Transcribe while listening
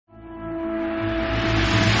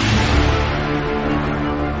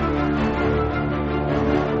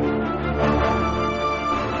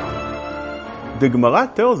The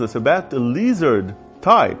Gemara tells us about a lizard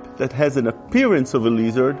type that has an appearance of a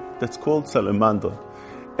lizard that's called Salamandra.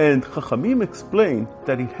 And Chachamim explain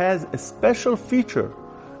that it has a special feature.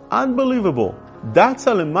 Unbelievable. That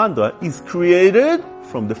Salamandra is created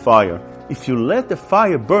from the fire. If you let the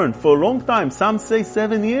fire burn for a long time, some say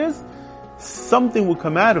 7 years, something will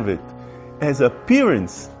come out of it. It has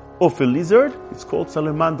appearance of a lizard, it's called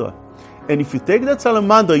Salamandra. And if you take that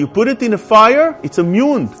Salamandra, you put it in a fire, it's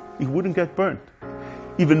immune. It wouldn't get burnt.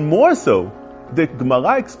 Even more so, the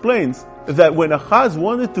Gemara explains that when Achaz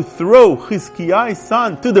wanted to throw Chizkiah's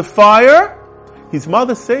son to the fire, his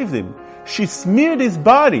mother saved him. She smeared his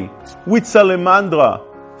body with Salamandra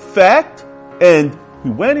fat, and he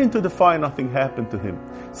went into the fire, nothing happened to him.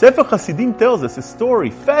 Sefer Hasidim tells us a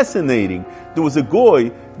story, fascinating. There was a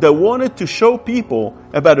goy that wanted to show people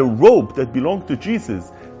about a robe that belonged to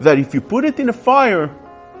Jesus, that if you put it in a fire,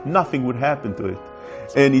 nothing would happen to it.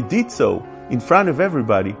 And he did so in front of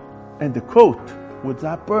everybody, and the coat was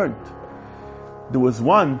not burnt. There was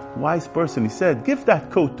one wise person, he said, "Give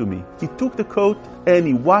that coat to me." He took the coat and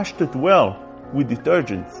he washed it well with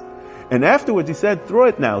detergents. And afterwards he said, "Throw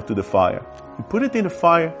it now to the fire." He put it in the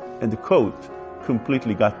fire and the coat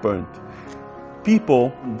completely got burnt.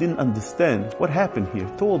 People didn't understand what happened here.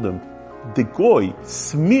 Told them, the goy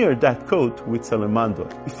smeared that coat with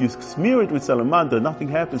Salamandra. If you smear it with Salamandra, nothing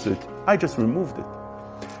happens to it. I just removed it.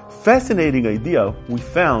 Fascinating idea we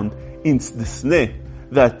found in the Sneh,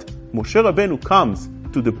 that Moshe Rabbeinu comes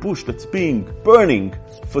to the bush that's being burning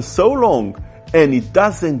for so long and it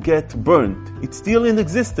doesn't get burnt. It's still in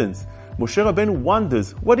existence. Moshe Rabbeinu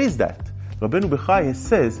wonders, what is that? Rabbeinu Bechaya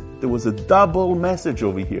says there was a double message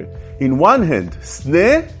over here. In one hand,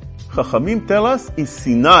 Sneh, Chachamim tell us, is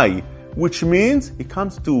Sinai, which means it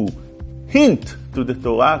comes to hint to the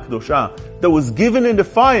Torah Kedosha that was given in the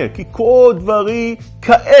fire. Ki kol dvari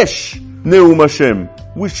ka'esh neum Hashem,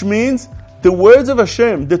 which means the words of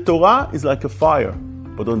Hashem, the Torah, is like a fire.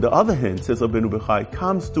 But on the other hand, says Rabbeinu Bechai,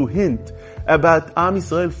 comes to hint about Am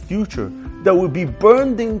Yisrael's future that will be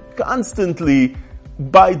burning constantly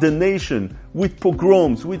by the nation, with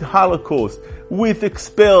pogroms, with Holocaust, with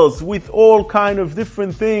expels, with all kind of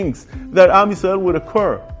different things that Am Yisrael would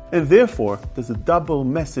occur. And therefore, there's a double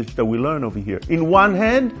message that we learn over here. In one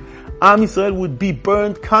hand, Am Yisrael would be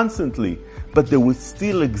burned constantly, but they would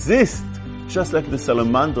still exist, just like the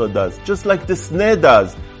Salamandra does, just like the Sneh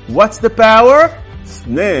does. What's the power?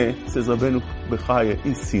 Sneh, says Rabbeinu Bechaya,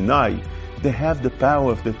 is Sinai. They have the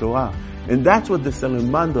power of the Torah. And that's what the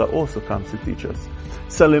Salamandra also comes to teach us.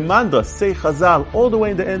 Salamandra, say Chazal, all the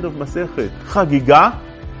way in the end of Masechet Chagiga,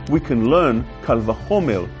 we can learn Kal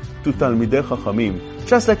Vachomer to Talmidei Chachamim.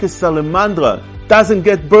 Just like a Salamandra doesn't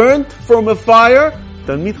get burnt from a fire,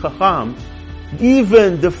 Talmid Chacham,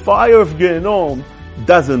 even the fire of Gehenom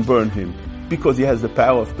doesn't burn him, because he has the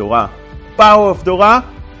power of Torah. Power of Torah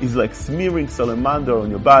is like smearing Salamandra on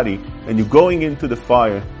your body, and you're going into the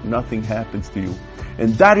fire, nothing happens to you.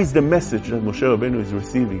 And that is the message that Moshe Rabbeinu is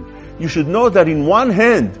receiving. You should know that in one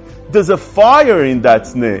hand, there's a fire in that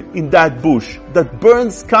sneh, in that bush, that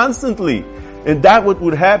burns constantly. And that what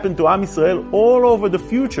would happen to Am Yisrael all over the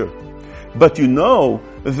future. But you know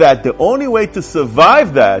that the only way to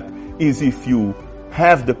survive that is if you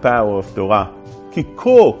have the power of Torah. Ki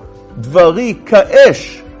ko dvari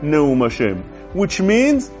ka'esh neum Hashem, which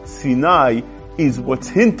means Sinai is what's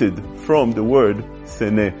hinted from the word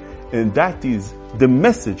Seneh. And that is the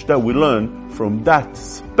message that we learn from that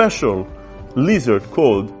special lizard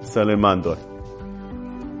called Salamandra.